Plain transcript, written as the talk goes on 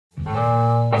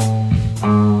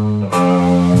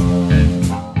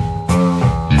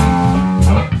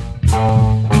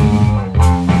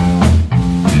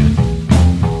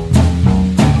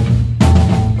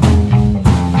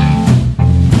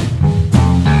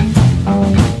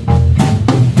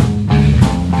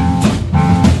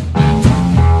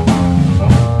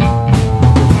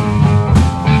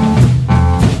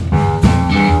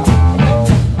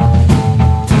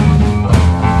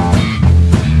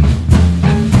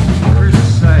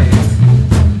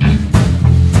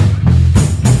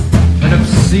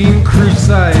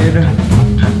crusade.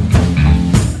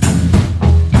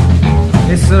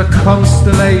 It's a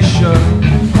constellation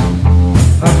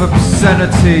of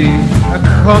obscenity, a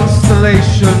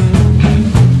constellation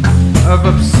of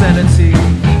obscenity,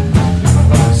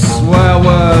 swear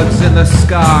words in the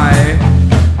sky,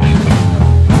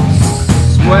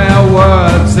 swear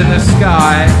words in the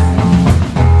sky,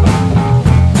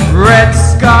 red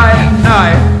sky at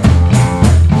night,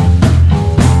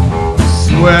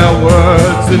 swear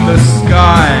words in the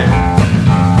sky.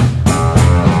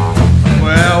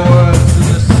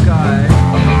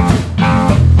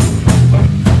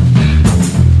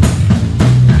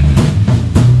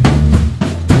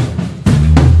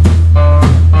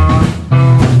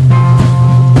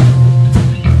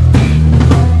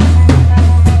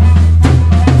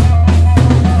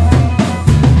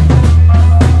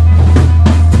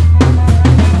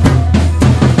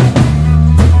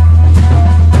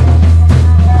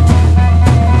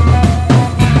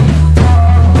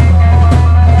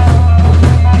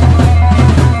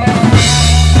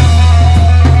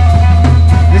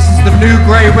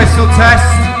 Whistle test.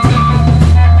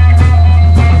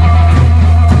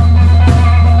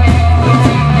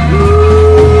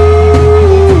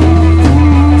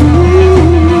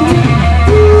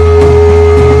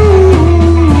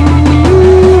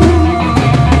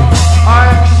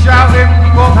 I'm shouting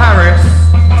Bob Harris.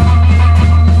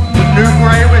 The new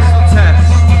grey whistle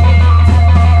test.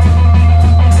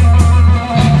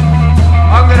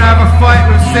 I'm gonna have a fight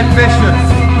with Sid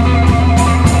Vicious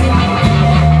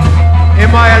in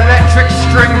my electric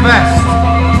string vest.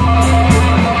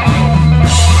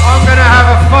 I'm gonna have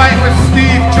a fight with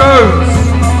Steve Jones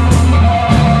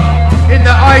in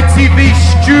the ITV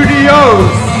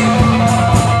studios.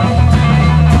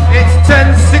 It's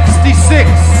 1066,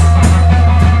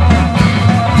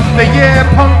 the year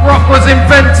punk rock was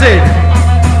invented.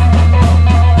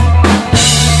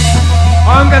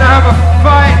 I'm gonna have a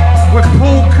fight with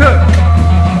Paul Cook.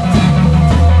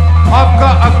 I've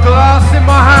got a glass in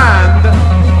my hand